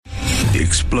The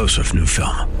explosive new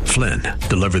film, Flynn,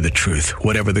 deliver the truth,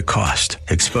 whatever the cost,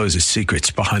 exposes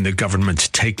secrets behind the government's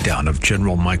takedown of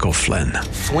General Michael Flynn.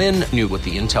 Flynn knew what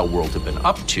the intel world had been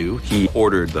up to. He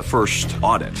ordered the first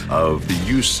audit of the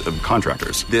use of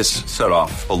contractors. This set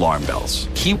off alarm bells.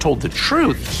 He told the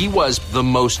truth. He was the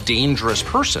most dangerous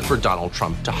person for Donald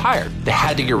Trump to hire. They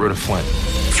had to get rid of Flynn.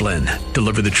 Flynn,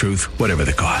 deliver the truth, whatever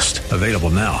the cost. Available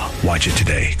now. Watch it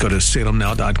today. Go to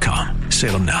salemnow.com.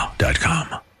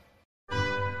 salemnow.com.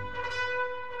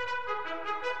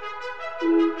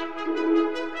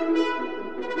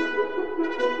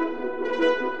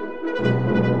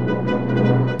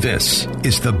 This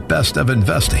is the best of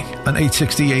investing on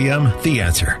 860 AM The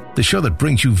Answer, the show that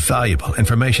brings you valuable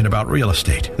information about real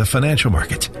estate, the financial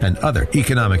markets, and other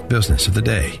economic business of the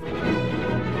day.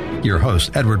 Your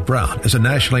host, Edward Brown, is a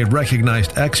nationally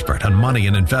recognized expert on money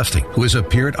and investing who has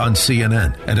appeared on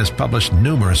CNN and has published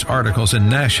numerous articles in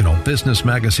national business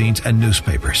magazines and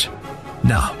newspapers.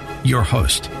 Now, your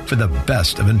host for the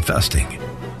best of investing,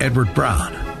 Edward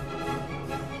Brown.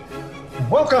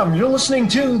 Welcome. You're listening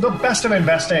to The Best of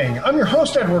Investing. I'm your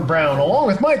host, Edward Brown, along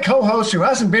with my co-host who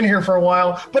hasn't been here for a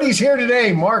while, but he's here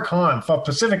today, Mark Hanf of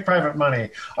Pacific Private Money.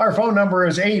 Our phone number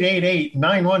is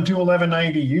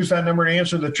 888-912-1190. Use that number to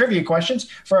answer the trivia questions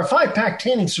for a 5-pack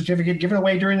tanning certificate given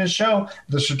away during this show.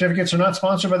 The certificates are not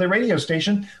sponsored by the radio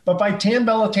station, but by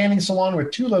Tambella Tanning Salon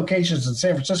with 2 locations in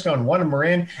San Francisco and 1 in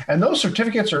Marin. And those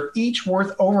certificates are each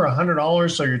worth over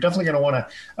 $100, so you're definitely going to want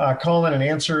to call in and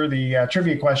answer the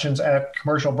trivia questions at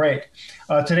commercial break.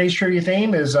 Today's trivia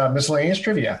theme is miscellaneous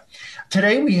trivia.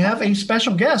 Today we have a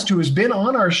special guest who has been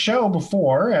on our show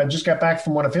before. Just got back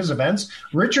from one of his events.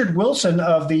 Richard Wilson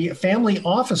of the Family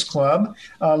Office Club.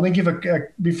 Let me give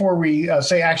before we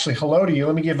say actually hello to you,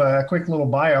 let me give a quick little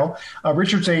bio.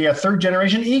 Richard's a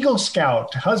third-generation Eagle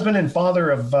Scout, husband and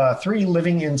father of 3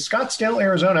 living in Scottsdale,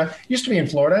 Arizona. Used to be in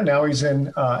Florida, now he's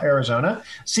in Arizona.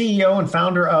 CEO and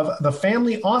founder of the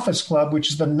Family Office Club, which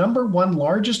is the #1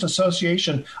 largest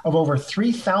association of over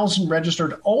 3,000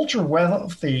 registered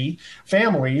ultra-wealthy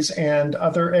families and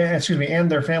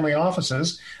their family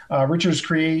offices. Richard's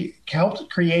helped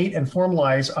create and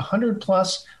formalize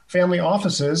 100+ family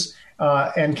offices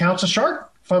and counts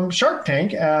from Shark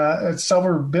Tank,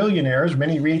 several billionaires,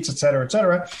 many REITs, et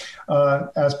cetera,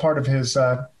 as part of his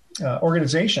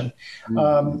organization.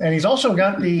 And he's also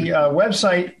got the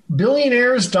website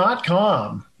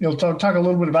billionaires.com. You'll talk a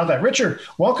little bit about that. Richard,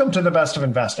 welcome to the Best of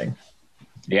Investing.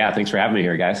 Yeah, thanks for having me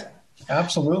here, guys.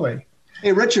 Absolutely.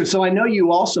 Hey, Richard, so I know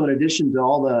you also, in addition to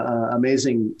all the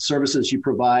amazing services you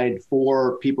provide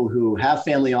for people who have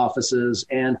family offices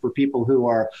and for people who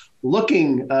are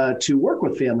looking to work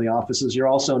with family offices, you're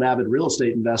also an avid real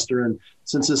estate investor. And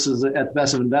since this is at the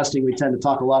Best of Investing, we tend to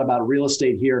talk a lot about real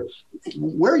estate here.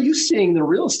 Where are you seeing the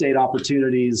real estate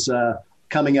opportunities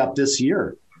coming up this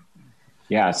year?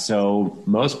 Yeah, so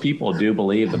most people do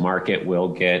believe the market will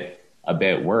get a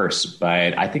bit worse,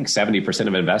 but I think 70%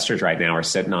 of investors right now are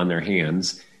sitting on their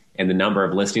hands, and the number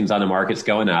of listings on the market's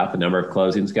going up, the number of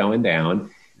closings going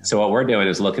down. So what we're doing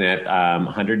is looking at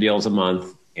 100 deals a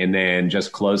month and then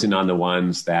just closing on the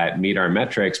ones that meet our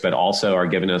metrics, but also are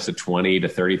giving us a 20 to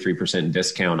 33%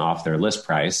 discount off their list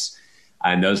price.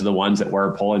 And those are the ones that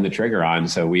we're pulling the trigger on.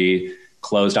 So we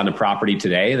closed on a property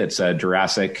today that's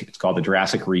it's called the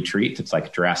Jurassic Retreat. It's like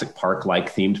a Jurassic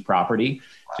Park-like themed property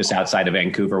just outside of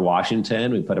Vancouver,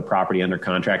 Washington. We put a property under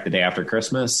contract the day after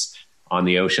Christmas on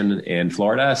the ocean in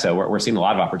Florida. So we're seeing a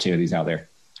lot of opportunities out there.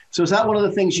 So is that one of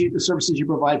the things the services you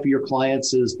provide for your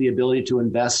clients is the ability to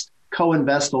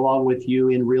co-invest along with you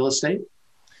in real estate?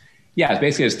 Yeah,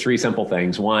 basically it's 3 simple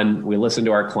things. 1, we listen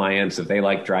to our clients. If they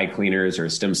like dry cleaners or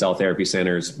stem cell therapy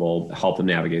centers, we'll help them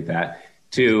navigate that.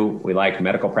 2, we like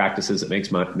medical practices that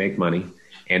make money.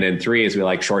 And then 3 is we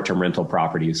like short-term rental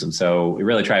properties. And so we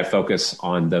really try to focus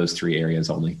on those 3 areas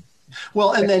only.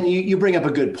 Well, and then you bring up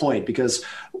a good point, because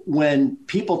when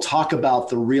people talk about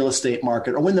the real estate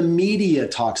market, or when the media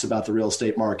talks about the real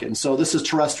estate market, and so this is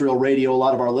terrestrial radio, a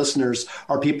lot of our listeners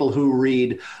are people who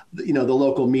read, the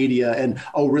local media and,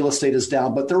 real estate is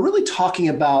down, but they're really talking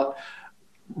about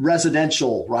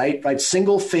residential, right?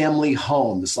 Single family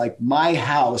homes. Like my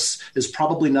house is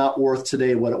probably not worth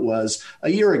today what it was a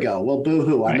year ago. Well,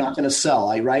 boo-hoo, I'm not going to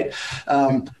sell, right?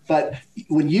 But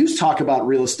when you talk about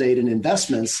real estate and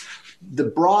investments, the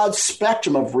broad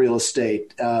spectrum of real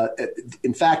estate.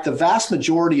 In fact, the vast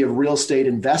majority of real estate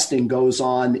investing goes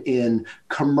on in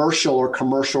commercial or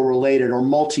commercial related or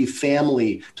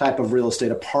multifamily type of real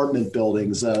estate, apartment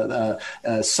buildings,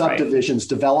 subdivisions,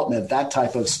 development, that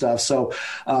type of stuff. So,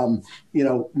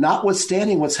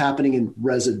 notwithstanding what's happening in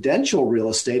residential real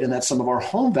estate, and that some of our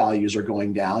home values are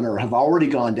going down or have already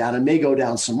gone down and may go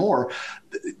down some more,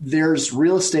 there's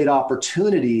real estate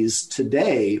opportunities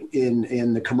today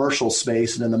in the commercial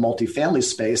space and in the multifamily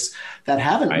space that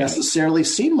haven't necessarily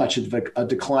seen much of a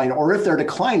decline. Or if they're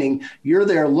declining, you're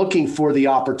there looking for the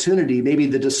opportunity, maybe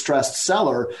the distressed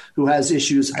seller who has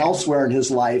issues elsewhere in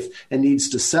his life and needs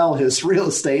to sell his real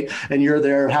estate, and you're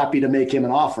there happy to make him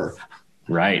an offer.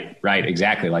 Right,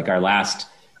 exactly. Like our last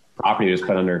property was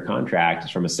put under contract.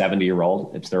 It's from a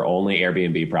 70-year-old. It's their only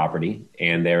Airbnb property,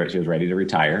 and she was ready to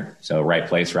retire. So right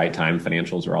place, right time.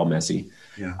 Financials are all messy.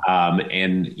 Yeah.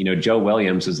 And Joe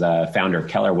Williams is the founder of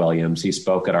Keller Williams. He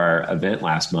spoke at our event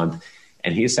last month,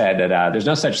 and he said that there's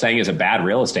no such thing as a bad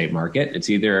real estate market. It's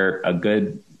either a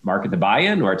good market to buy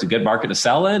in or it's a good market to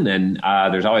sell in, and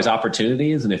there's always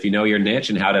opportunities. And if you know your niche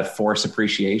and how to force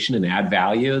appreciation and add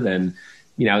value, then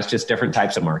it's just different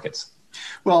types of markets.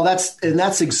 Well,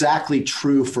 that's exactly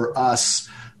true for us,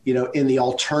 in the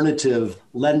alternative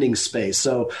lending space.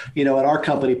 So, at our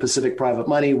company, Pacific Private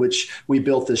Money, which we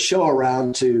built this show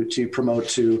around to promote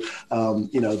to,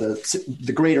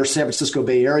 the greater San Francisco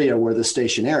Bay Area where the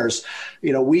station airs,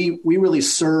 we really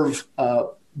serve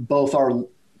both our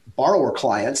borrower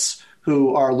clients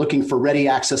who are looking for ready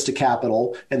access to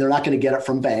capital, and they're not going to get it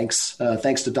from banks,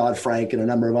 thanks to Dodd-Frank and a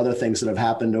number of other things that have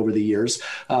happened over the years.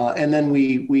 And then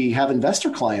we have investor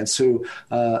clients who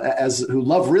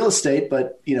love real estate,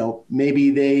 but maybe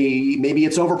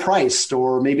it's overpriced,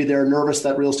 or maybe they're nervous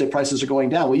that real estate prices are going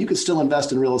down. Well, you could still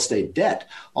invest in real estate debt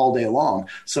all day long.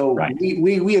 So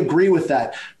we agree with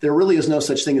that. There really is no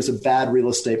such thing as a bad real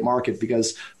estate market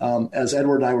because, as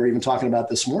Edward and I were even talking about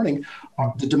this morning,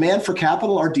 the demand for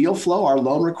capital, our deal flow, our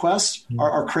loan requests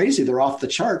are crazy. They're off the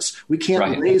charts. We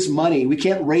can't raise money. We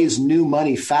can't raise new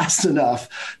money fast enough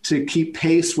to keep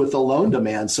pace with the loan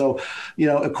demand. So,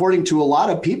 according to a lot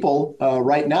of people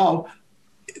right now,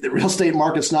 the real estate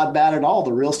market's not bad at all.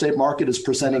 The real estate market is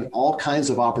presenting all kinds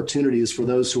of opportunities for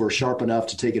those who are sharp enough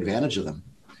to take advantage of them.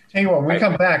 Hey, when we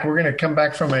come back, we're going to come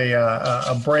back from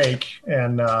a break,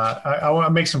 and I want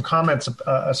to make some comments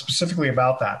specifically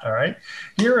about that, all right?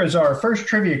 Here is our first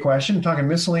trivia question, talking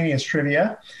miscellaneous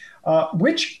trivia.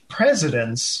 Which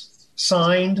presidents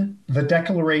signed the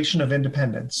Declaration of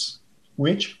Independence?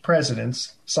 Which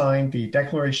presidents signed the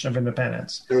Declaration of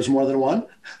Independence? There was more than one?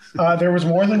 There was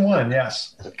more than one,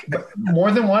 yes. Okay. But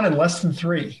more than one and less than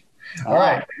three. All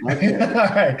right. Okay. All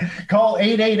right. Call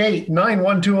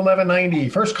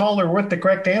 888-912-1190. First caller with the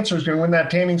correct answer is going to win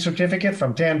that tanning certificate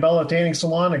from Tan Bella Tanning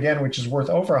Salon, again, which is worth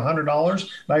over $100.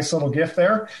 Nice little gift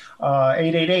there.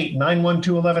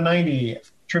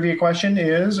 888-912-1190. Trivia question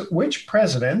is, which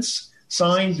presidents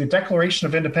signed the Declaration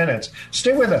of Independence?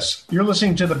 Stay with us. You're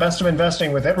listening to The Best of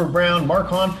Investing with Edward Brown, Mark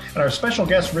Hahn, and our special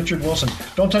guest, Richard Wilson.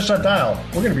 Don't touch that dial.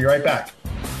 We're going to be right back.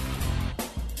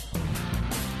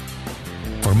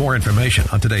 For more information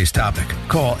on today's topic,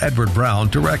 call Edward Brown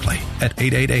directly at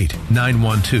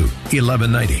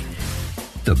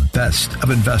 888-912-1190. The Best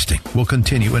of Investing will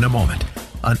continue in a moment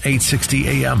on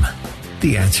 860 AM.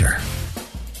 The Answer.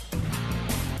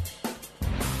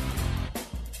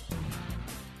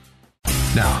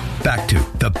 Now, back to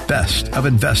The Best of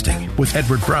Investing with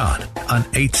Edward Brown on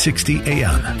 860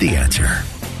 AM. The Answer.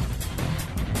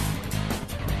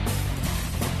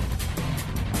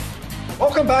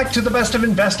 Welcome back to The Best of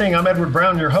Investing. I'm Edward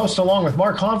Brown, your host, along with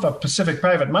Mark Hanf of Pacific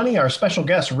Private Money, our special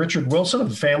guest, Richard Wilson of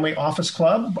the Family Office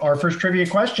Club. Our first trivia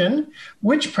question,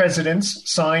 which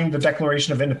presidents signed the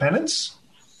Declaration of Independence?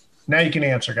 Now you can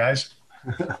answer, guys.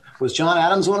 Was John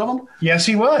Adams one of them? Yes,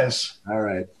 he was. All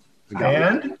right.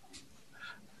 And?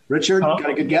 Richard, got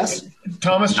a good guess?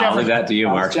 Thomas Jefferson. I'll leave that to you,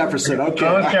 Mark. Jefferson, okay.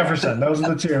 Thomas Jefferson, those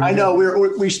are the two. I know,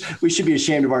 we should be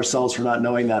ashamed of ourselves for not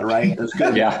knowing that, right? That's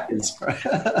good. Yeah.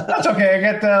 That's okay. I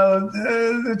get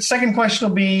the second question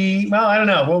will be, well, I don't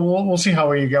know. We'll see how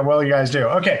you guys do.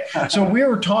 Okay, so we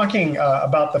were talking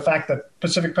about the fact that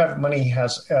Pacific Private Money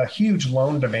has a huge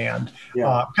loan demand.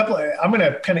 Yeah. I'm going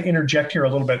to kind of interject here a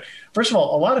little bit. First of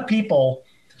all, a lot of people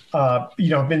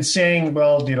have been saying,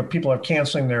 well, people are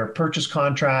canceling their purchase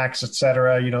contracts, et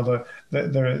cetera.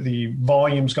 The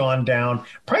volume's gone down.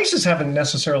 Prices haven't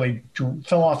necessarily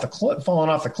fallen off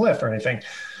the cliff or anything.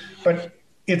 But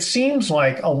it seems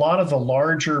like a lot of the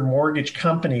larger mortgage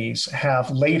companies have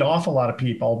laid off a lot of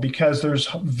people because there's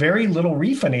very little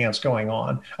refinance going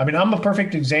on. I mean, I'm a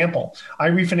perfect example. I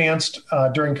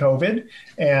refinanced during COVID,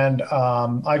 and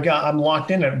I'm locked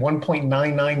in at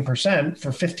 1.99%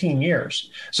 for 15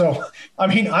 years. So, I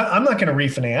mean, I'm not going to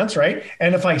refinance, right?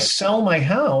 And if I sell my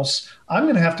house, I'm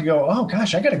going to have to go, oh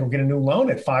gosh, I got to go get a new loan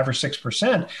at 5 or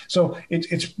 6%. So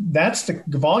that's the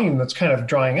volume that's kind of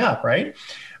drying up, right?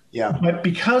 Yeah. But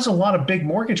because a lot of big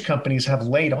mortgage companies have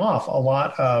laid off a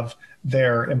lot of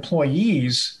their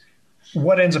employees,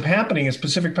 what ends up happening is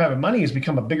Pacific Private Money has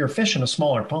become a bigger fish in a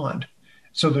smaller pond.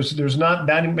 So there's not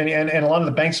that many, and a lot of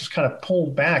the banks have kind of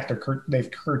pulled back. They've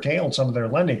curtailed some of their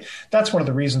lending. That's one of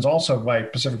the reasons also why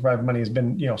Pacific Private Money has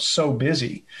been so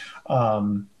busy.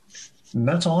 And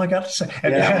that's all I got to say.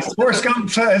 And as Forrest Gump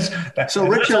says, so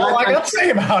Richard, that's all I got to say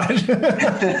about it.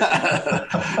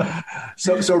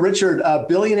 So Richard,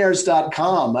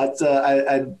 billionaires.com,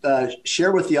 I'd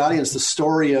share with the audience the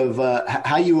story of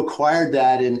how you acquired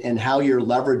that and how you're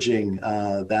leveraging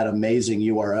that amazing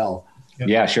URL.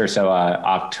 Yeah, sure. So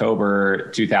October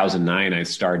 2009, I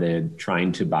started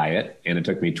trying to buy it. And it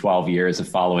took me 12 years of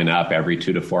following up every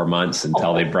 2 to 4 months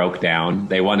until they broke down.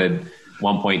 They wanted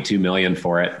 $1.2 million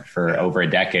for it for over a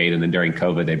decade. And then during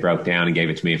COVID, they broke down and gave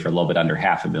it to me for a little bit under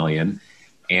 $500,000.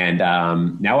 And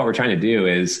now what we're trying to do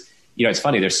is, it's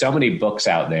funny, there's so many books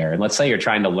out there. And let's say you're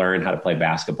trying to learn how to play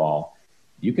basketball.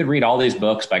 You could read all these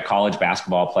books by college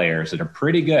basketball players that are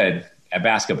pretty good at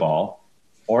basketball,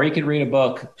 or you could read a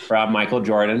book from Michael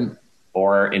Jordan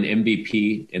or an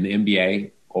MVP in the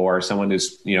NBA or someone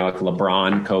who's, like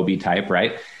LeBron, Kobe type,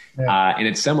 right? Yeah. And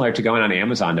it's similar to going on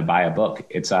Amazon to buy a book.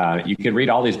 It's you can read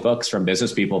all these books from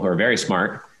business people who are very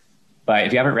smart, but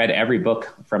if you haven't read every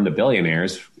book from the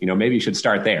billionaires, maybe you should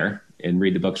start there and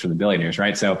read the books from the billionaires,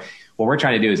 right? So what we're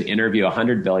trying to do is interview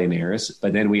 100 billionaires,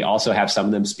 but then we also have some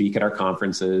of them speak at our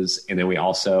conferences, and then we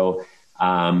also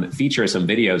feature some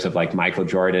videos of like Michael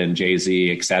Jordan,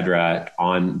 Jay-Z, et cetera,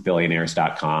 on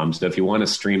billionaires.com. So if you want to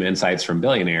stream insights from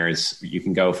billionaires, you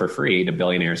can go for free to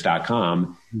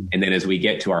billionaires.com. And then as we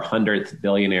get to our 100th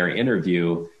billionaire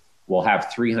interview, we'll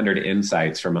have 300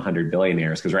 insights from 100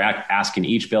 billionaires, because we're asking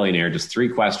each billionaire just 3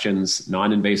 questions,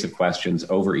 non-invasive questions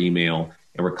over email,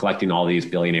 and we're collecting all these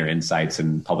billionaire insights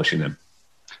and publishing them.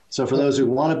 So for those who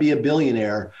want to be a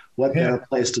billionaire, what better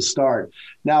place to start?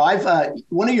 Now,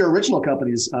 one of your original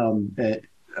companies,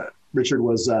 Richard,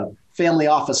 was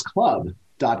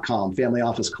FamilyOfficeClub.com, Family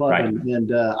Office Club. Right.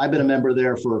 And I've been a member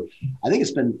there for, I think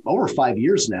it's been over 5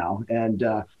 years now. And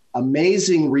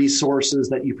amazing resources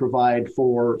that you provide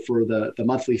for the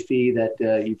monthly fee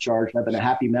that you charge. I've been a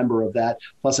happy member of that.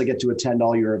 Plus, I get to attend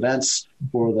all your events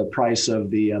for the price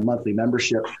of the monthly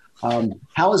membership.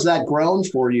 How has that grown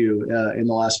for you in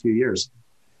the last few years?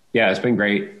 Yeah, it's been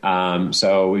great.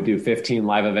 So we do 15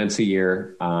 live events a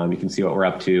year. You can see what we're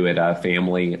up to at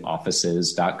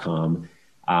FamilyOffices.com.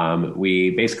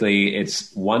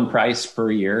 It's one price per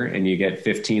year, and you get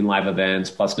 15 live events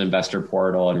plus an investor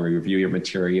portal, and we review your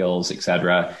materials, et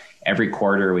cetera. Every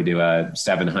quarter, we do a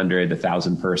 700 to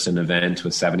 1,000 person event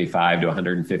with 75 to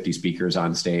 150 speakers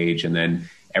on stage. And then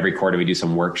every quarter, we do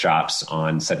some workshops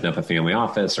on setting up a family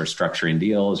office or structuring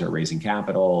deals or raising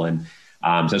capital. And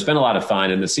so it's been a lot of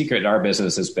fun. And the secret to our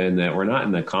business has been that we're not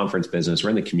in the conference business. We're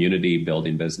in the community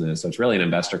building business. So it's really an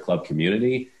investor club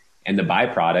community. And the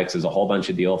byproducts is a whole bunch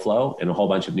of deal flow and a whole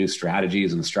bunch of new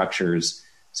strategies and structures.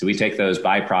 So we take those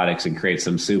byproducts and create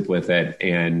some soup with it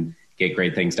and get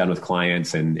great things done with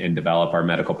clients and develop our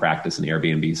medical practice and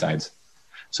Airbnb sides.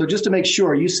 So just to make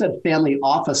sure, you said family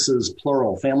offices,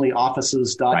 plural,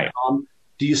 familyoffices.com. Right.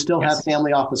 Do you still have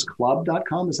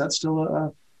familyofficeclub.com? Is that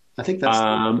still I think that's.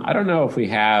 I don't know if we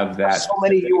have that. So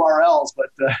many URLs, but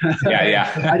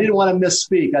yeah. I didn't want to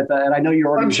misspeak. And I know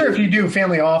you're. I'm sure if you do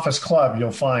Family Office Club,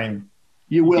 you'll find.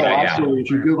 You will absolutely. If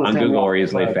you Google on Google or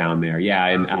easily found there. Yeah,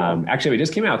 and actually, we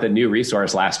just came out with a new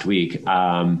resource last week.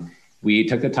 We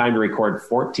took the time to record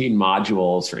 14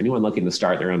 modules for anyone looking to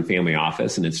start their own family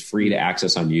office, and it's free to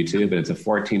access on YouTube. And it's a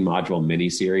 14 module mini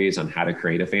series on how to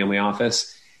create a family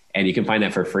office. And you can find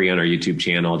that for free on our YouTube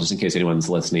channel, just in case anyone's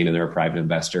listening and they're a private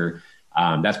investor.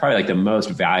 That's probably like the most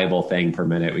valuable thing per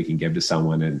minute we can give to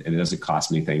someone. And it doesn't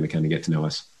cost anything to kind of get to know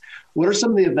us. What are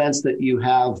some of the events that you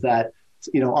have that,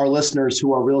 our listeners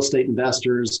who are real estate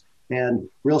investors, and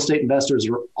real estate investors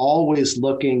are always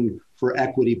looking for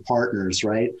equity partners,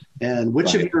 right? And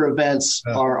which of your events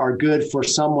are good for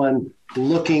someone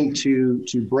looking to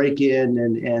break in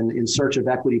and in search of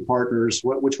equity partners?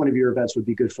 Which one of your events would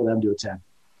be good for them to attend?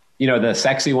 The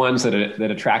sexy ones that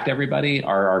attract everybody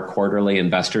are our quarterly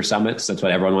investor summits. That's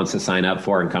what everyone wants to sign up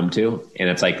for and come to. And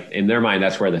it's like, in their mind,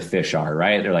 that's where the fish are,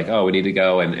 right? They're like, oh, we need to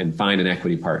go and find an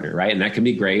equity partner, right? And that can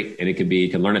be great. And you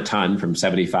can learn a ton from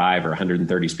 75 or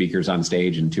 130 speakers on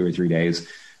stage in 2 or 3 days,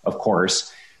 of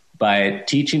course. But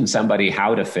teaching somebody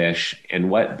how to fish and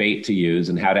what bait to use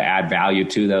and how to add value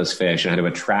to those fish and how to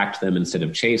attract them instead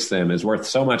of chase them is worth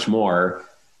so much more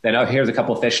than, oh, here's a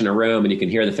couple of fish in a room and you can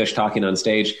hear the fish talking on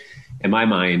stage, in my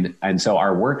mind. And so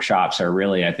our workshops are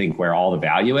really, I think, where all the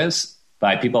value is.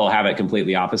 But people have it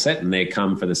completely opposite, and they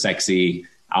come for the sexy,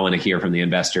 I want to hear from the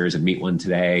investors and meet one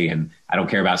today, and I don't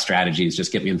care about strategies,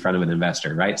 just get me in front of an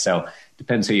investor, right? So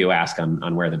depends who you ask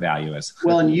on where the value is.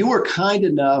 Well, and you were kind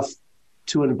enough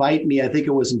to invite me, I think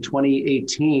it was in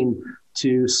 2018,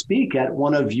 to speak at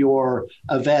one of your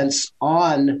events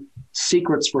on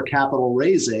secrets for capital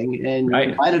raising. And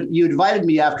right. you invited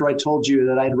me after I told you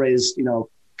that I'd raised, a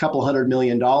couple $100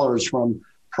 million from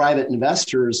private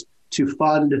investors to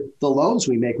fund the loans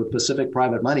we make with Pacific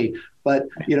Private Money. But,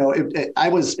 I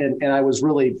was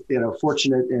really,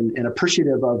 fortunate and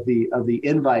appreciative of the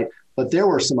invite, but there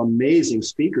were some amazing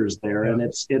speakers there. Yeah. And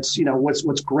it's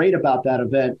what's great about that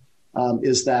event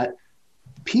is that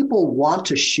people want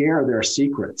to share their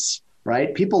secrets,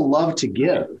 right? People love to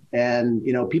give, and,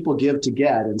 people give to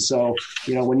get. And so,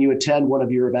 when you attend one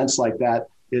of your events like that,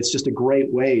 it's just a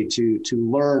great way to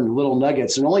learn little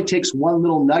nuggets. It only takes one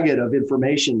little nugget of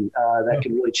information that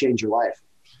can really change your life.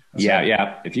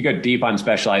 Yeah. If you go deep on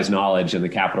specialized knowledge in the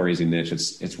capital raising niche,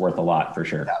 it's worth a lot for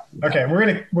sure. Yeah. Okay,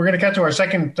 we're gonna cut to our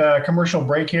second commercial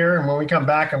break here, and when we come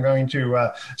back, I'm going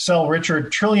to sell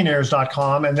Richard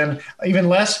trillionaires.com, and then even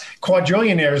less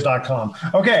quadrillionaires.com.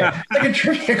 Okay, second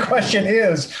trivia question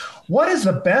is: what is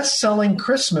the best-selling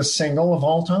Christmas single of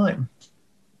all time?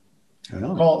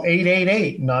 Call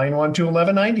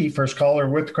 888-912-1190. First caller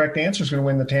with the correct answer is going to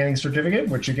win the tanning certificate,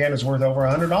 which again is worth over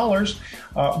 $100.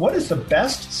 What is the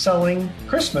best-selling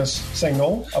Christmas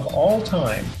single of all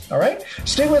time? All right,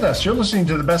 stay with us. You're listening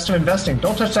to The Best of Investing.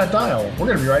 Don't touch that dial. We're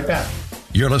going to be right back.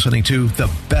 You're listening to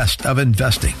The Best of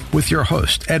Investing with your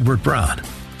host, Edward Brown.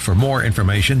 For more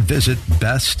information, visit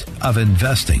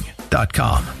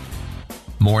bestofinvesting.com.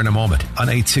 More in a moment on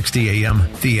 860 AM,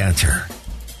 The Answer.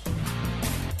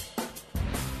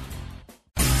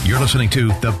 You're listening to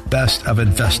The Best of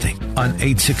Investing on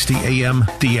 860 AM,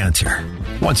 The Answer.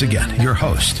 Once again, your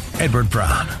host, Edward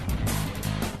Brown.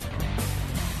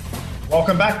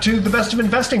 Welcome back to The Best of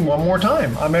Investing one more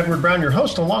time. I'm Edward Brown, your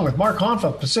host, along with Mark Hanf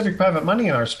of Pacific Private Money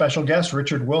and our special guest,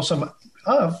 Richard Wilson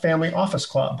of Family Office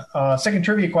Club. Second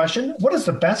trivia question: what is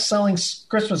the best-selling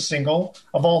Christmas single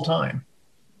of all time?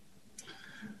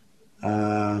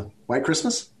 White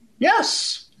Christmas?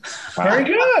 Yes. Wow. Very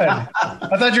good. I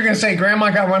thought you were going to say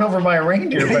Grandma Got Run Over by a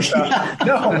Reindeer, but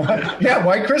no. Yeah,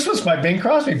 White Christmas by Bing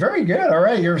Crosby. Very good. All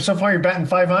right, you're batting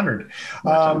 500.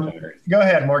 Go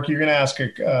ahead, Mark. You're going to ask.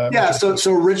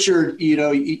 So Richard,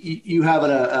 you have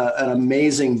an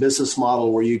amazing business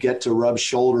model where you get to rub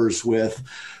shoulders with,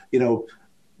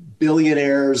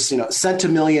 billionaires,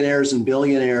 centimillionaires and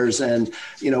billionaires, and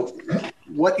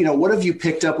what have you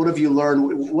picked up? What have you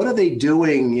learned? What are they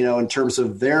doing, in terms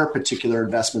of their particular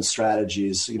investment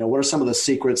strategies? What are some of the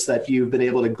secrets that you've been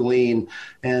able to glean?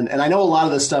 And I know a lot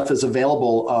of this stuff is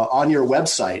available on your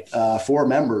website for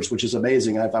members, which is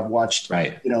amazing. I've watched,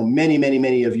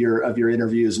 many of your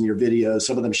interviews and your videos.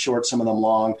 Some of them short, some of them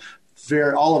long.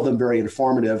 All of them very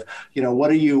informative.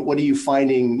 What are you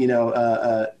finding?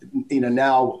 Now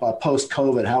post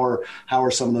COVID, how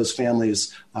are some of those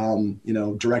families,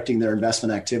 directing their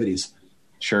investment activities?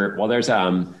 Sure. Well, there's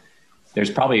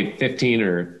probably 15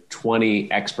 or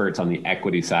 20 experts on the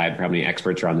equity side. How many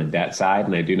experts are on the debt side?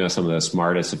 And I do know some of the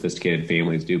smartest, sophisticated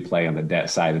families do play on the debt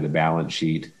side of the balance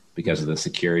sheet because of the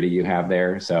security you have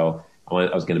there. So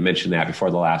I was going to mention that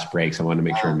before the last break, so I wanted to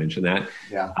make sure I mention that.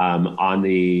 Yeah. On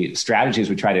the strategies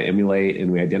we try to emulate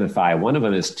and we identify, one of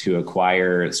them is to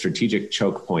acquire strategic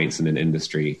choke points in an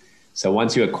industry. So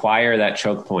once you acquire that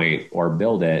choke point or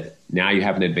build it, now you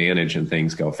have an advantage and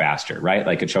things go faster, right?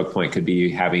 Like a choke point could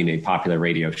be having a popular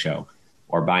radio show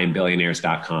or buying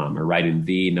billionaires.com or writing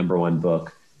the number one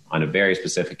book on a very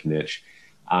specific niche.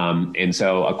 And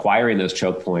so acquiring those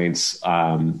choke points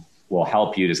will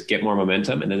help you just get more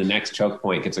momentum. And then the next choke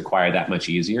point gets acquired that much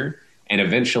easier. And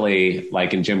eventually,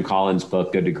 like in Jim Collins'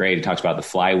 book, Good to Great, he talks about the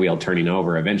flywheel turning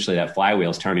over. Eventually that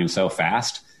flywheel is turning so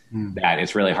fast that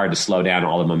it's really hard to slow down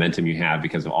all the momentum you have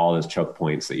because of all those choke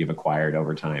points that you've acquired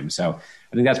over time. So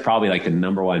I think that's probably like the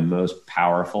number one most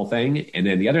powerful thing. And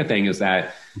then the other thing is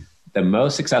that the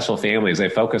most successful families, they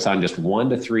focus on just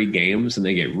 1 to 3 games and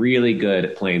they get really good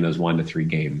at playing those 1 to 3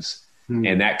 games.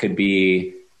 And that could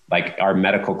be like our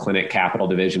medical clinic capital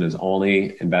division is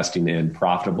only investing in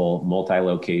profitable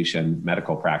multi-location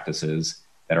medical practices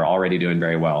that are already doing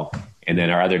very well. And then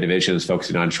our other division is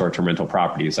focusing on short-term rental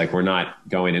properties. Like we're not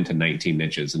going into 19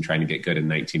 niches and trying to get good in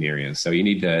 19 areas. So you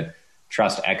need to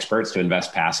trust experts to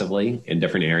invest passively in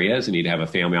different areas. You need to have a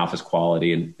family office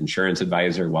quality and insurance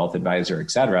advisor, wealth advisor,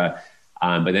 et cetera.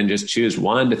 But then just choose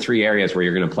 1 to 3 areas where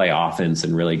you're going to play offense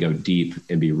and really go deep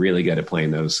and be really good at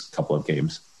playing those couple of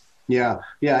games. Yeah.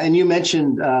 And you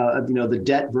mentioned, the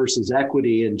debt versus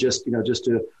equity, and just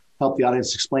to help the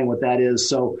audience explain what that is.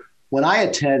 So when I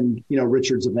attend,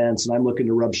 Richard's events and I'm looking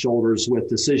to rub shoulders with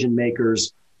decision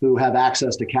makers who have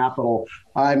access to capital,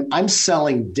 I'm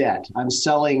selling debt. I'm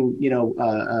selling,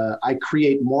 I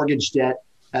create mortgage debt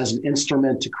as an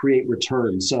instrument to create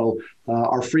return. So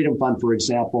our Freedom Fund, for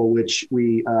example, which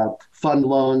we fund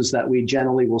loans that we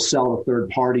generally will sell to third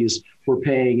parties, we're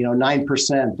paying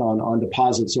 9% on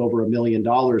deposits over $1 million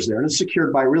there, and it's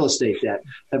secured by real estate debt.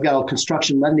 I've got a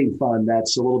construction lending fund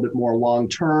that's a little bit more long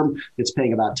term. It's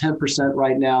paying about 10%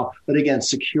 right now, but again,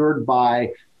 secured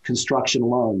by construction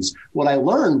loans. What I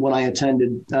learned when I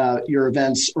attended your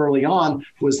events early on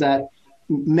was that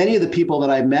many of the people that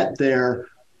I met there,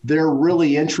 they're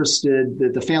really interested,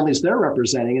 that the families they're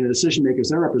representing and the decision makers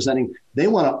they're representing, they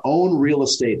want to own real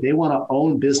estate. They want to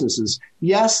own businesses.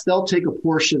 Yes, they'll take a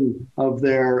portion of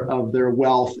their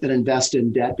wealth and invest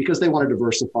in debt because they want to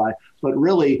diversify. But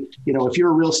really, if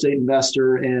you're a real estate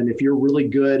investor and if you're really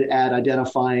good at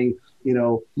identifying,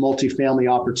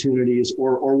 multifamily opportunities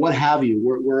or what have you,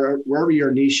 wherever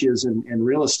your niche is in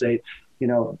real estate,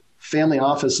 family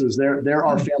offices, there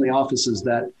are family offices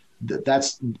that's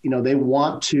they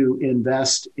want to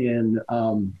invest in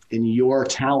your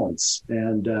talents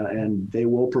and they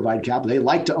will provide capital. They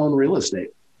like to own real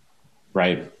estate.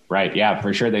 Right. Yeah,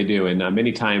 for sure they do. And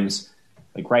many times,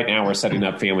 like right now, we're setting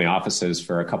up family offices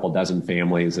for a couple dozen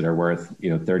families that are worth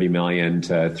 $30 million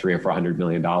to $300 or $400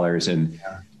 million. And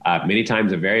many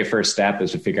times, the very first step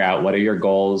is to figure out what are your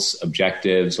goals,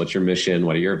 objectives, what's your mission,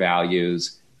 what are your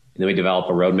values. And then we develop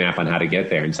a roadmap on how to get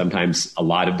there. And sometimes a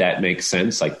lot of debt makes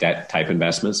sense, like debt type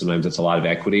investments. Sometimes it's a lot of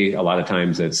equity. A lot of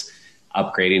times it's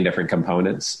upgrading different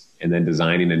components and then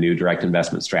designing a new direct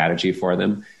investment strategy for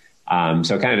them.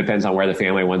 So it kind of depends on where the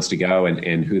family wants to go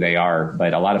and who they are.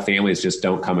 But a lot of families just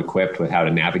don't come equipped with how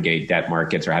to navigate debt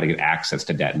markets or how to get access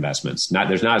to debt investments.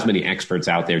 There's not as many experts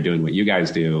out there doing what you guys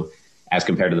do as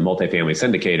compared to the multifamily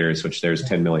syndicators, which there's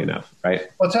 10 million of, right?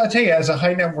 Well, I'll tell you, as a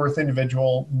high net worth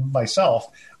individual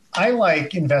myself, I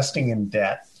like investing in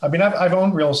debt. I mean, I've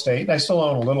owned real estate. I still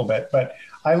own a little bit, but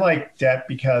I like debt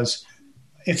because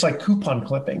it's like coupon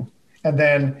clipping. And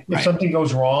then if something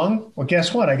goes wrong, well,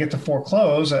 guess what? I get to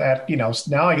foreclose at,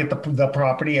 now I get the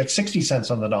property at 60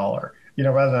 cents on the dollar,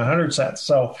 rather than 100 cents.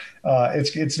 So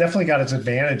it's definitely got its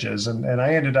advantages. And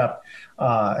I ended up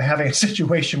having a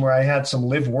situation where I had some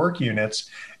live work units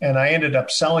and I ended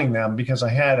up selling them because I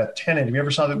had a tenant. Have you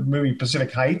ever saw the movie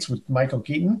Pacific Heights with Michael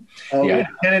Keaton? Oh, yeah. I had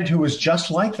a tenant who was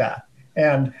just like that.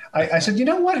 And I said, you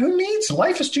know what? Who needs?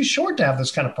 Life is too short to have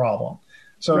this kind of problem.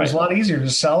 So it was a lot easier to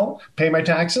sell, pay my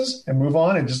taxes, and move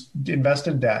on and just invest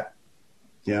in debt.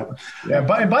 Yeah.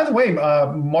 By the way,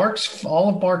 all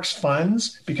of Mark's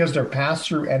funds, because they're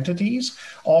pass-through entities,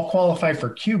 all qualify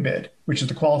for QBID, which is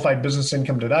the qualified business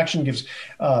income deduction. Gives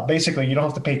basically you don't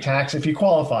have to pay tax if you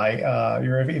qualify.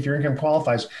 If your income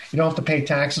qualifies, you don't have to pay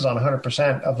taxes on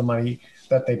 100% of the money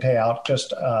that they pay out,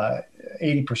 just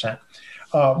 80%.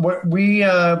 We're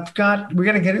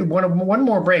going to get one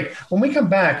more break. When we come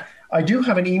back, I do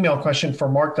have an email question for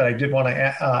Mark that I did want to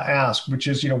ask, which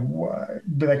is,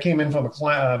 that came in from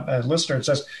a listener. It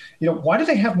says, why do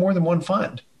they have more than one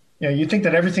fund? You think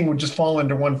that everything would just fall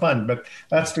into one fund, but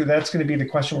that's going to be the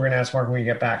question we're going to ask Mark when we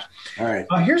get back. All right.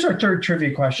 Here's our third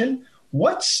trivia question.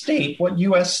 What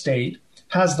U.S. state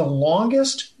has the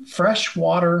longest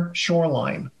freshwater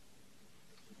shoreline?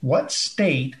 What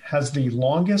state has the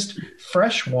longest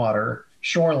freshwater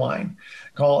shoreline?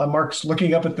 Mark's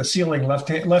looking up at the ceiling,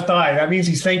 left eye. That means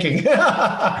he's thinking. Call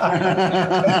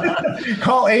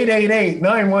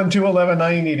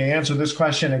 888-912-1190 to answer this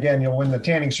question. Again, you'll win the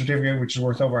tanning certificate, which is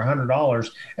worth over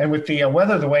 $100. And with the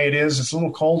weather the way it is, it's a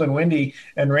little cold and windy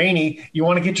and rainy. You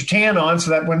want to get your tan on so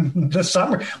that when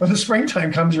the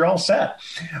springtime comes, you're all set.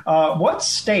 What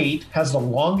state has the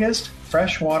longest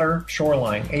freshwater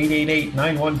shoreline?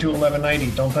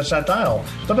 888-912-1190. Don't touch that dial.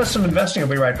 The Best of Investing. I'll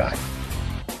be right back.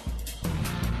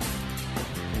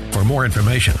 For more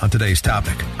information on today's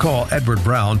topic, call Edward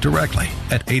Brown directly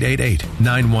at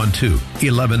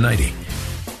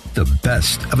 888-912-1190. The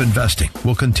Best of Investing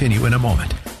will continue in a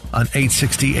moment on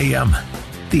 860 AM.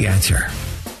 The Answer.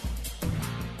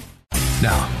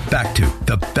 Now, back to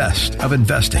the best of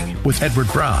investing with Edward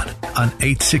Brown on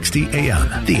 860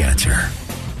 AM. The Answer.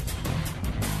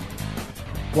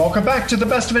 Welcome back to the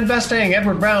best of investing.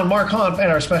 Edward Brown, Mark Hahn,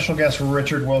 and our special guest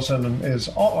Richard Wilson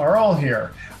are all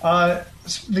here.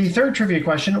 The third trivia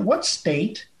question: what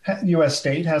state, U.S.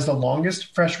 state, has the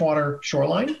longest freshwater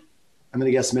shoreline? I'm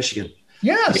going to guess Michigan.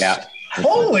 Yes. Yeah.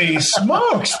 Holy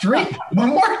smokes!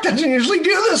 Mark doesn't usually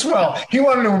do this well. He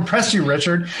wanted to impress you,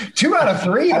 Richard. 2 out of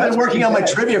 3. I've been working on my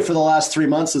trivia for the last 3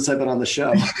 months since I've been on the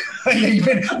show.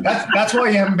 That's why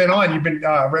you haven't been on. You've been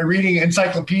reading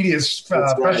encyclopedias,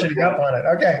 freshening up on it.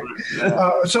 Okay.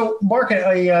 So, Mark,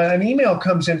 an email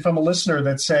comes in from a listener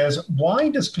that says, why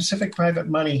does Pacific Private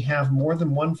Money have more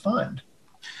than one fund?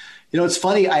 You know, it's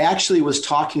funny. I actually was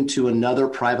talking to another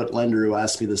private lender who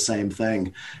asked me the same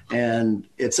thing. And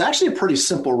it's actually a pretty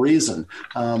simple reason.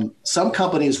 Some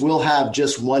companies will have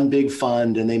just one big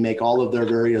fund and they make all of their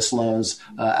various loans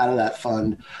out of that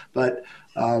fund. But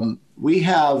we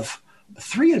have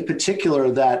 3 in particular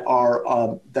that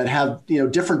are that have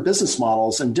different business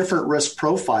models and different risk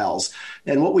profiles.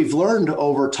 And what we've learned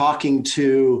over talking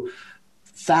to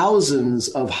thousands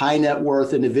of high net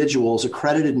worth individuals,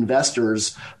 accredited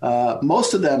investors,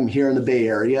 most of them here in the Bay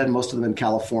Area and most of them in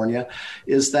California,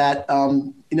 is that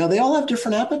they all have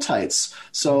different appetites.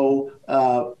 So,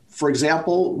 for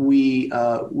example, we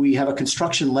have a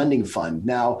construction lending fund.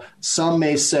 Now, some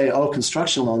may say, "Oh,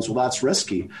 construction loans, well, that's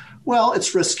risky." Well,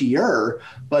 it's riskier,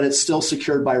 but it's still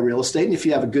secured by real estate. And if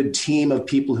you have a good team of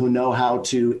people who know how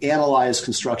to analyze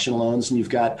construction loans, and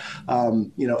you've got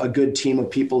a good team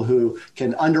of people who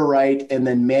can underwrite and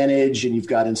then manage, and you've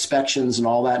got inspections and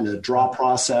all that in a draw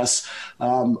process,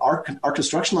 our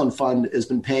construction loan fund has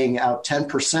been paying out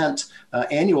 10%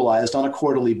 annualized on a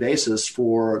quarterly basis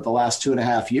for the last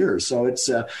 2.5 years. So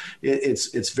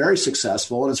it's very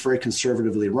successful and it's very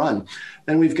conservatively run.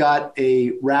 Then we've got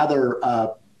a rather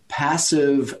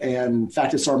passive, and in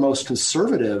fact, it's our most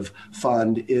conservative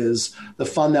fund, is the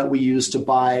fund that we use to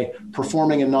buy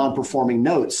performing and non-performing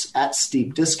notes at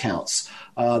steep discounts.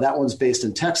 That one's based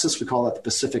in Texas. We call that the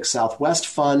Pacific Southwest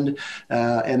Fund.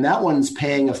 And that one's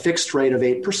paying a fixed rate of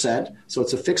 8%. So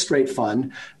it's a fixed rate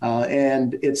fund.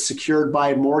 And it's secured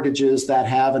by mortgages that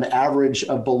have an average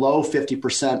of below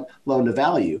 50% loan to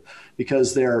value,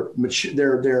 because they're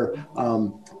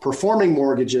performing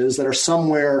mortgages that are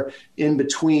somewhere in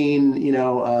between,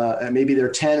 maybe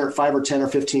they're 5 or 10 or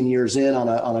 15 years in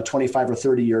on a 25 or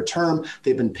 30 year term.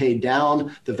 They've been paid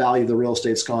down. The value of the real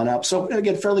estate's gone up. So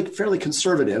again, fairly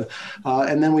conservative.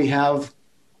 And then we have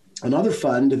another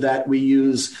fund that we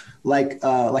use like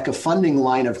a funding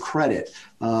line of credit.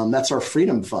 That's our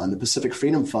Freedom Fund, the Pacific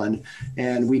Freedom Fund.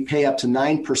 And we pay up to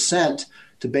 9%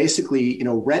 to basically,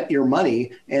 rent your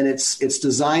money, and it's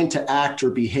designed to act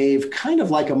or behave kind of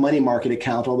like a money market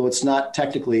account, although it's not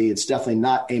technically, it's definitely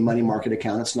not a money market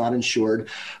account. It's not insured,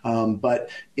 but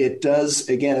it does,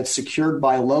 again, it's secured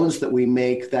by loans that we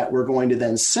make that we're going to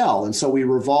then sell. And so we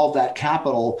revolve that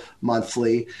capital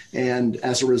monthly. And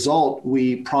as a result,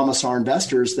 we promise our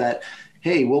investors that,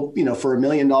 hey, we'll, for $1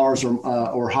 million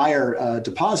or higher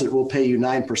deposit, we'll pay you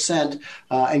 9%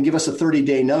 and give us a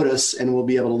 30-day notice, and we'll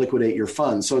be able to liquidate your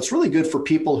funds. So it's really good for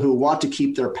people who want to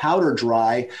keep their powder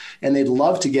dry and they'd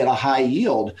love to get a high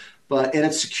yield. And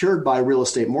it's secured by real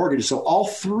estate mortgages. So all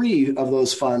 3 of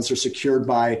those funds are secured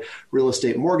by real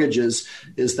estate mortgages.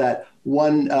 Is that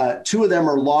 2 of them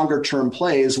are longer term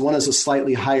plays. One is a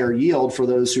slightly higher yield for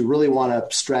those who really want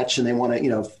to stretch and they want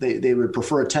to, they would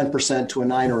prefer a 10% to a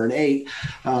 9 or an 8.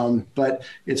 But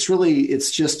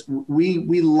it's just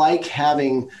we like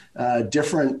having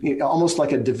different, almost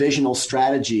like a divisional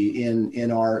strategy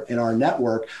in our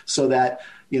network, so that,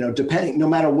 depending, no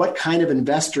matter what kind of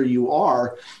investor you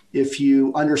are, if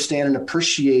you understand and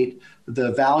appreciate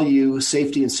the value,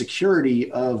 safety, and security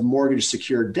of mortgage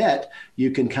secured debt, you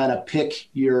can kind of pick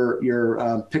your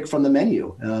pick from the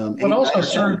menu. But also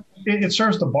it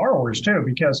serves the borrowers too,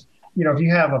 because if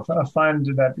you have a fund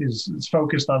that is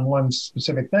focused on one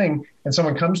specific thing, and some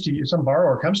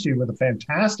borrower comes to you with a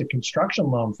fantastic construction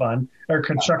loan fund or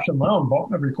construction loan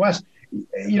request,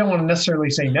 you don't want to necessarily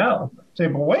say no. Say,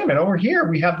 but wait a minute, over here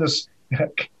we have this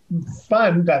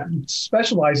fund that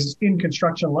specializes in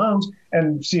construction loans,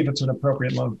 and see if it's an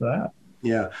appropriate loan for that.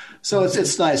 Yeah. So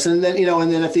it's nice. And then,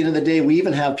 and then at the end of the day, we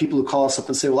even have people who call us up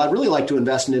and say, well, I'd really like to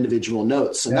invest in individual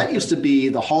notes. And that used to be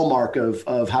the hallmark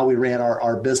of how we ran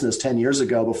our business 10 years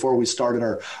ago before we started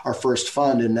our first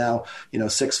fund. And now,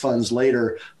 6 funds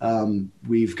later,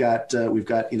 we've got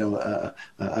a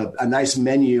nice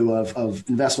menu of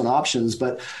investment options.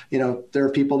 But, there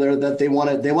are people there that they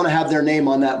want to have their name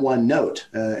on that one note.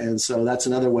 And so that's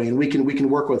another way. And we can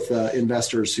work with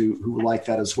investors who like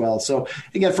that as well. So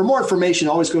again, for more information,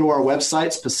 always go to our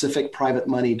website,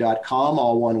 pacificprivatemoney.com,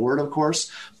 all one word, of course,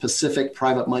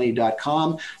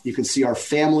 pacificprivatemoney.com. You can see our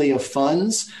family of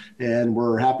funds, and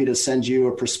we're happy to send you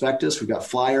a prospectus. We've got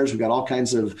flyers. We've got all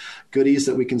kinds of goodies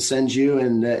that we can send you.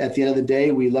 And at the end of the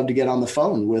day, we love to get on the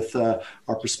phone with our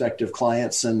prospective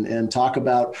clients and talk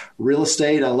about real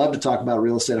estate. I love to talk about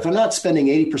real estate. If I'm not spending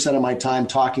 80% of my time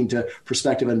talking to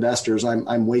prospective investors,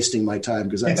 I'm wasting my time,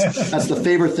 because that's the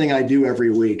favorite thing I do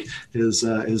every week is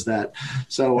that.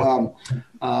 So,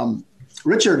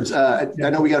 Richard, I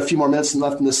know we got a few more minutes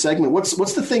left in this segment.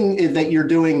 What's the thing that you're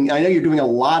doing? I know you're doing a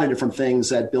lot of different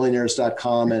things at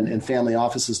billionaires.com and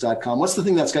familyoffices.com. What's the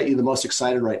thing that's got you the most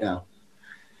excited right now?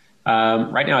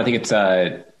 Right now, I think it's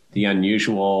the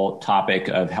unusual topic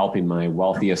of helping my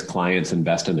wealthiest clients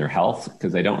invest in their health,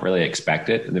 because they don't really expect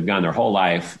it. And they've gone their whole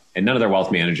life, and none of their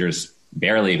wealth managers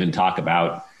barely even talk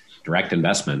about direct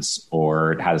investments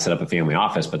or how to set up a family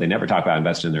office, but they never talk about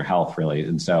investing in their health, really.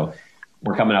 And so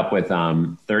we're coming up with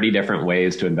 30 different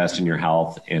ways to invest in your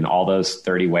health. And all those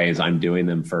 30 ways, I'm doing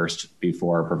them first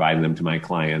before providing them to my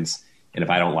clients. And if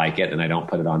I don't like it, then I don't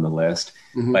put it on the list.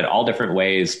 Mm-hmm. But all different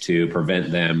ways to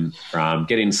prevent them from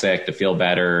getting sick, to feel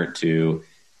better, to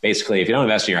basically, if you don't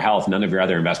invest in your health, none of your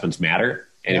other investments matter.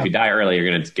 And if you die early, you're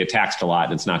going to get taxed a lot,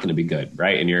 and it's not going to be good,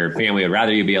 right? And your family would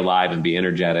rather you be alive and be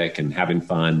energetic and having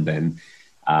fun than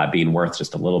being worth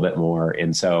just a little bit more.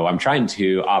 And so I'm trying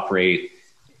to operate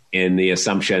in the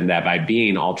assumption that by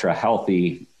being ultra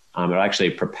healthy, it'll actually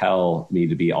propel me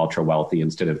to be ultra wealthy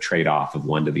instead of trade off of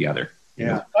one to the other.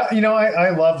 Yeah.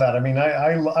 I love that. I mean,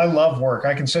 I love work.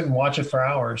 I can sit and watch it for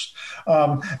hours.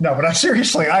 No, but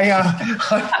seriously, I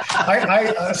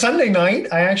Sunday night,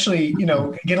 I actually,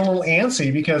 get a little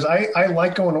antsy because I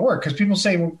like going to work, because people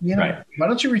say, why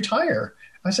don't you retire?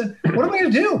 I said, what am I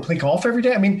going to do? Play golf every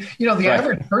day? I mean, the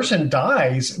average person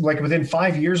dies like within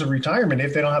 5 years of retirement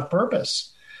if they don't have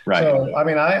purpose. Right. So, I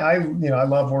mean, I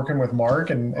love working with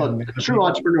Mark and true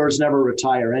entrepreneurs never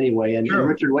retire anyway. And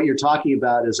Richard, what you're talking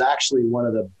about is actually one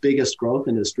of the biggest growth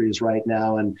industries right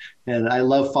now. And I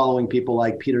love following people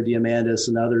like Peter Diamandis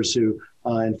and others who,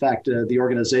 in fact, the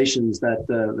organizations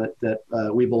that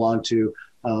we belong to,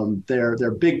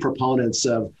 they're big proponents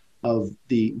of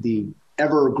the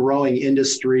ever growing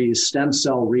industries, stem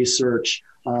cell research,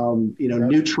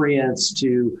 nutrients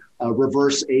to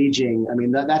reverse aging. I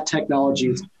mean, that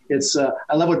technology,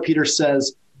 I love what Peter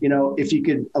says, if you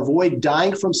could avoid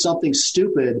dying from something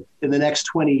stupid in the next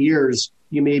 20 years,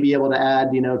 you may be able to add,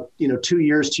 2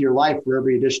 years to your life for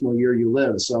every additional year you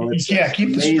live. So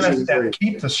keep the stress down.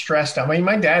 Keep the stress down. I mean,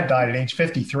 my dad died at age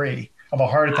 53 of a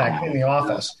heart attack in the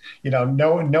office.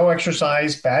 No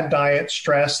exercise, bad diet,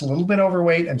 stress, a little bit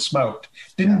overweight, and smoked.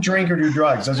 Didn't drink or do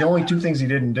drugs. Those are the only 2 things he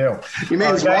didn't do. He may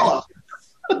as well have.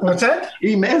 What's that?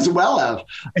 He may as well have.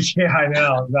 Yeah, I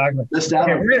know,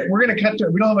 exactly. Okay, we're going to cut to,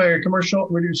 we don't have a commercial,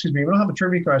 we don't have a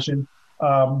trivia question.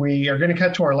 We are going to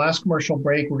cut to our last commercial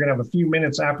break. We're going to have a few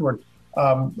minutes afterward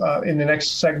in the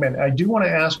next segment. I do want to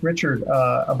ask Richard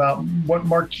about what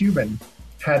Mark Cuban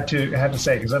had to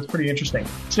say, because that's pretty interesting.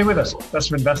 Stay with us.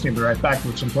 Best of Investing. We'll be right back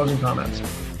with some closing comments.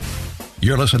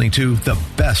 You're listening to The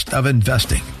Best of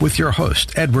Investing with your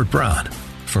host, Edward Brown.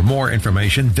 For more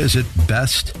information, visit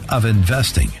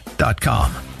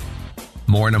bestofinvesting.com.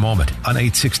 More in a moment on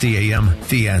 860 AM,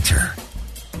 The Answer.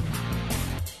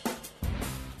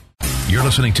 You're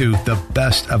listening to The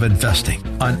Best of Investing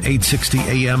on 860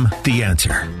 AM, The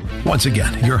Answer. Once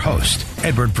again, your host,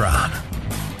 Edward Brown.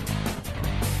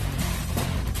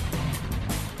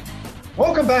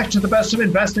 Welcome back to The Best of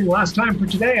Investing. Last time for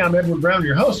today, I'm Edward Brown,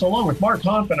 your host, along with Mark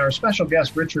Hanf and our special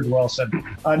guest, Richard Wilson.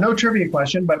 No trivia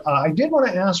question, but I did want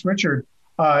to ask Richard,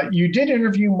 you did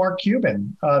interview Mark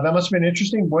Cuban. That must have been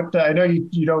interesting. I know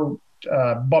you don't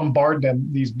bombard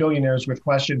these billionaires with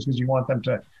questions because you want them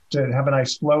to have a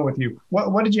nice flow with you.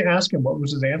 What did you ask him? What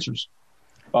was his answers?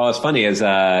 Well, it's funny is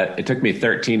it took me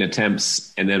 13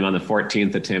 attempts, and then on the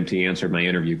 14th attempt, he answered my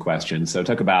interview question. So it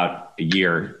took about a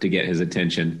year to get his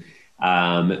attention.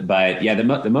 But yeah,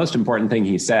 the most important thing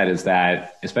he said is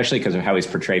that, especially because of how he's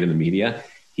portrayed in the media,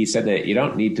 he said that you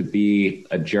don't need to be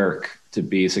a jerk to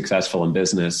be successful in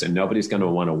business, and nobody's going to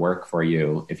want to work for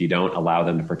you if you don't allow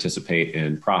them to participate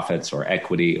in profits or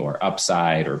equity or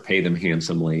upside or pay them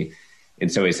handsomely.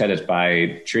 And so he said it's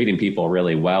by treating people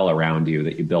really well around you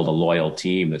that you build a loyal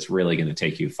team that's really going to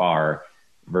take you far,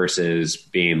 versus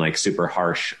being like super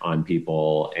harsh on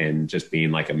people and just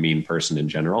being like a mean person in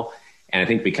general. And I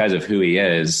think because of who he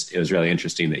is, it was really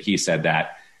interesting that he said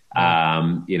that,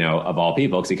 of all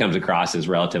people, because he comes across as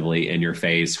relatively in your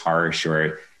face, harsh,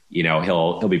 or,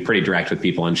 he'll be pretty direct with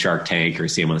people on Shark Tank, or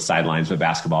see him on the sidelines of a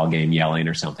basketball game yelling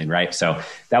or something. Right. So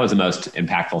that was the most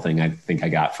impactful thing I think I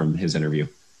got from his interview.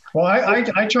 Well,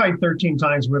 I tried 13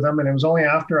 times with him, and it was only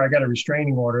after I got a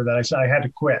restraining order that I said I had to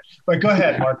quit. But go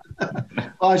ahead, Mark.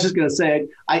 Well, I was just going to say,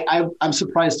 I'm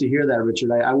surprised to hear that,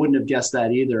 Richard. I wouldn't have guessed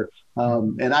that either.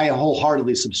 And I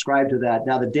wholeheartedly subscribe to that.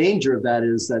 Now, the danger of that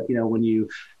is that,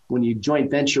 when you joint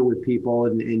venture with people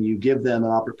and you give them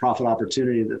an profit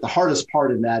opportunity, that the hardest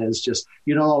part in that is just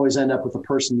you don't always end up with the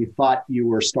person you thought you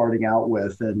were starting out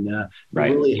with. And you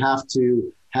really have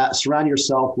to surround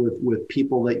yourself with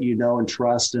people that you know and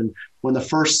trust. And when the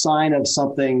first sign of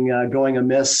something going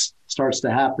amiss starts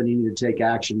to happen, you need to take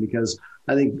action, because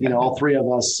I think, all three of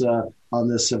us on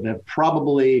this have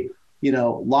probably,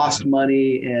 lost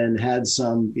money and had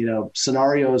some,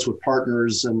 scenarios with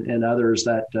partners and others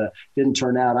that didn't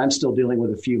turn out. I'm still dealing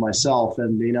with a few myself,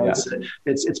 and,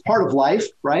 it's part of life.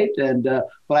 Right. And,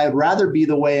 but I'd rather be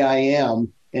the way I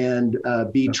am and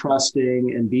be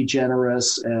trusting and be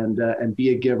generous and be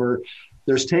a giver.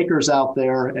 There's takers out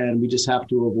there, and we just have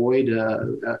to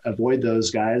avoid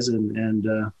those guys.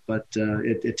 But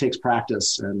it takes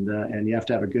practice, and you have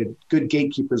to have a good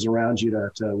gatekeepers around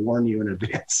you to warn you in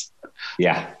advance.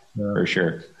 Yeah, for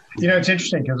sure. It's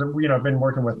interesting because, I've been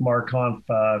working with Mark Hanf.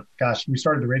 We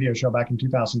started the radio show back in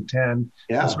 2010.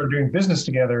 Yeah. And started doing business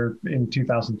together in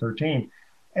 2013.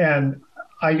 And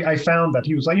I found that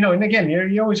he was like, and again,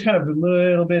 you always kind of a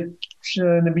little bit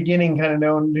in the beginning kind of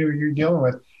know who you're dealing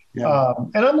with. Yeah.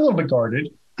 And I'm a little bit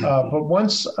guarded. But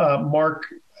once Mark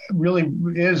really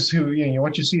is who,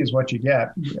 what you see is what you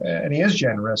get, and he is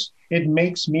generous, it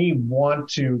makes me want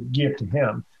to give to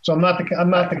him. So I'm not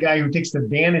the guy who takes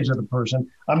advantage of the person.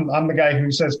 I'm the guy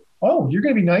who says, "Oh, you're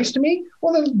going to be nice to me?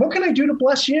 Well, then what can I do to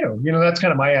bless you?" That's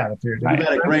kind of my attitude. We've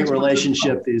had a great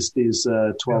relationship these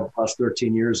 12 plus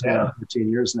 13 years now,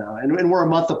 13 years now, and we're a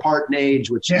month apart in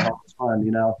age, which is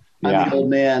fun. I'm the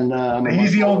old man.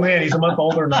 He's the old man. He's a month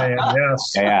older than I am.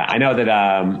 Yes. Yeah, I know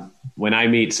that when I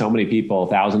meet so many people,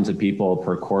 thousands of people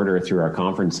per quarter through our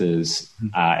conferences,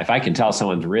 if I can tell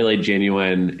someone's really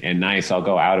genuine and nice, I'll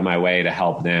go out of my way to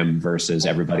help them versus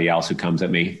everybody else who comes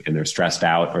at me and they're stressed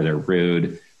out or they're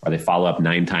rude or they follow up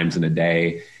 9 times in a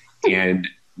day. And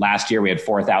last year we had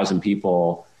 4,000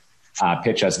 people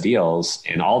pitch us deals,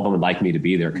 and all of them would like me to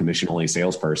be their commission-only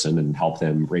salesperson and help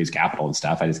them raise capital and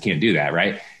stuff. I just can't do that,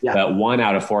 right? Yeah. But 1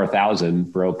 out of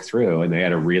 4,000 broke through, and they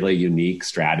had a really unique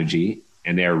strategy,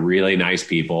 and they're really nice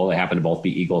people. They happen to both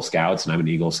be Eagle Scouts, and I'm an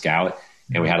Eagle Scout,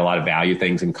 and we had a lot of value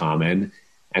things in common.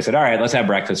 I said, all right, let's have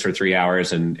breakfast for 3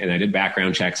 hours, and I did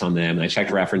background checks on them, and I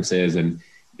checked references, and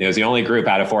it was the only group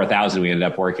out of 4,000 we ended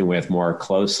up working with more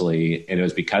closely, and it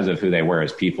was because of who they were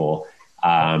as people.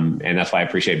 And that's why I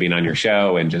appreciate being on your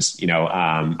show, and just,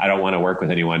 I don't want to work with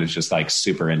anyone who's just like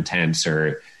super intense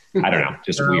or I don't know,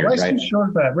 just weird. Right?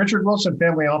 Short that. Richard Wilson,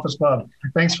 Family Office Club.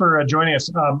 Thanks for joining us.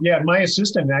 My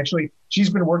assistant, actually, she's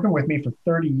been working with me for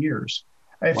 30 years.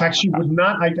 In fact, she would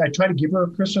not, I tried to give her a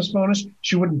Christmas bonus.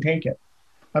 She wouldn't take it.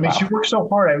 I mean, she worked so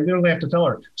hard. I literally have to tell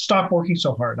her, stop working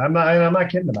so hard. I'm not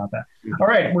kidding about that. All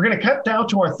right. We're going to cut down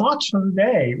to our thoughts for the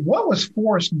day. What was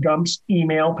Forrest Gump's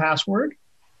email password?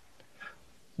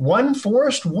 One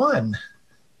Forrest One.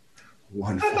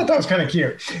 I thought that was kind of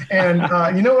cute. And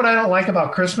you know what I don't like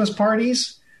about Christmas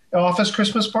parties, office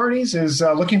Christmas parties, is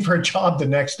looking for a job the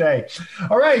next day.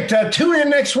 All right, tune in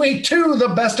next week to The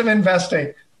Best of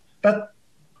Investing. But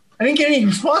I didn't get any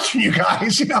response from you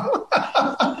guys,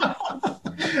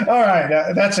 All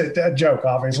right, that's a joke,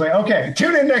 obviously. Okay,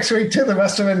 tune in next week to The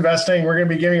Best of Investing. We're going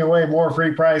to be giving away more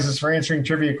free prizes for answering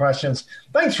trivia questions.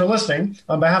 Thanks for listening.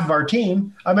 On behalf of our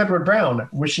team, I'm Edward Brown,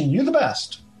 wishing you the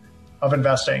best of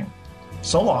investing.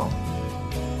 So long.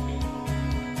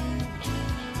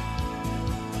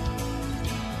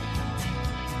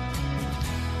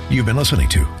 You've been listening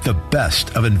to The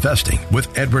Best of Investing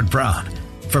with Edward Brown.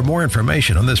 For more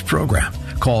information on this program,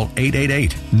 call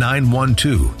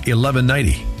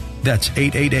 888-912-1190. That's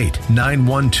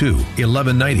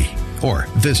 888-912-1190. Or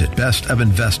visit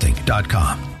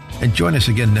bestofinvesting.com. And join us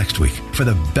again next week for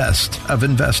The Best of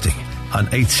Investing on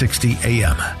 860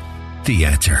 AM. The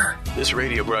Answer. This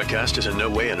radio broadcast is in no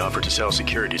way an offer to sell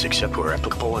securities except where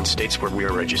applicable in states where we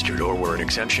are registered or where an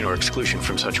exemption or exclusion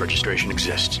from such registration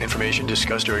exists. Information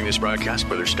discussed during this broadcast,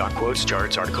 whether stock quotes,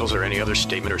 charts, articles, or any other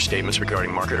statement or statements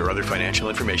regarding market or other financial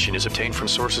information is obtained from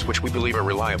sources which we believe are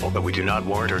reliable, but we do not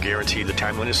warrant or guarantee the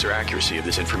timeliness or accuracy of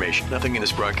this information. Nothing in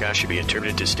this broadcast should be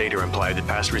interpreted to state or imply that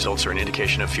past results are an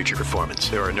indication of future performance.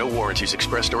 There are no warranties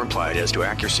expressed or implied as to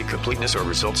accuracy, completeness, or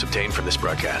results obtained from this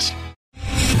broadcast.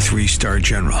 3-star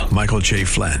General Michael J.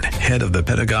 Flynn, head of the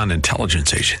Pentagon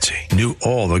Intelligence Agency, knew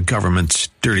all the government's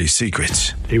dirty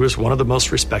secrets. He was one of the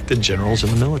most respected generals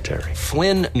in the military.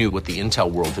 Flynn knew what the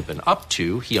intel world had been up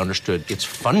to. He understood its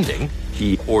funding.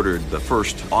 He ordered the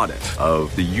first audit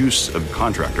of the use of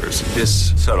contractors.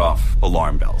 This set off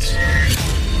alarm bells.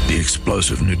 The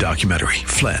explosive new documentary,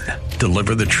 Flynn,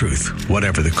 Deliver the Truth,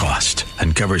 Whatever the Cost,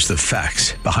 uncovers the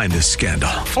facts behind this scandal.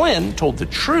 Flynn told the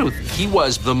truth. He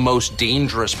was the most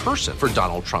dangerous person for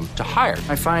Donald Trump to hire.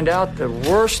 I find out the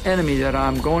worst enemy that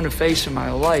I'm going to face in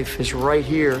my life is right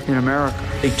here in America.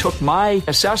 They took my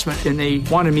assessment and they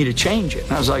wanted me to change it.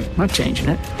 And I was like, I'm not changing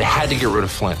it. They had to get rid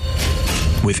of Flynn.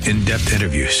 With in-depth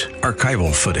interviews,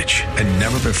 archival footage, and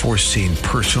never-before-seen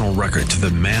personal records of the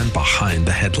man behind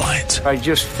the headlines. I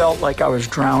just felt like I was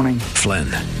drowning. Flynn,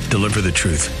 Deliver the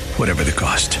Truth, Whatever the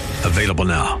Cost. Available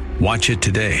now. Watch it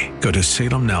today. Go to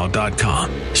salemnow.com.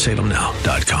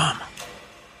 salemnow.com.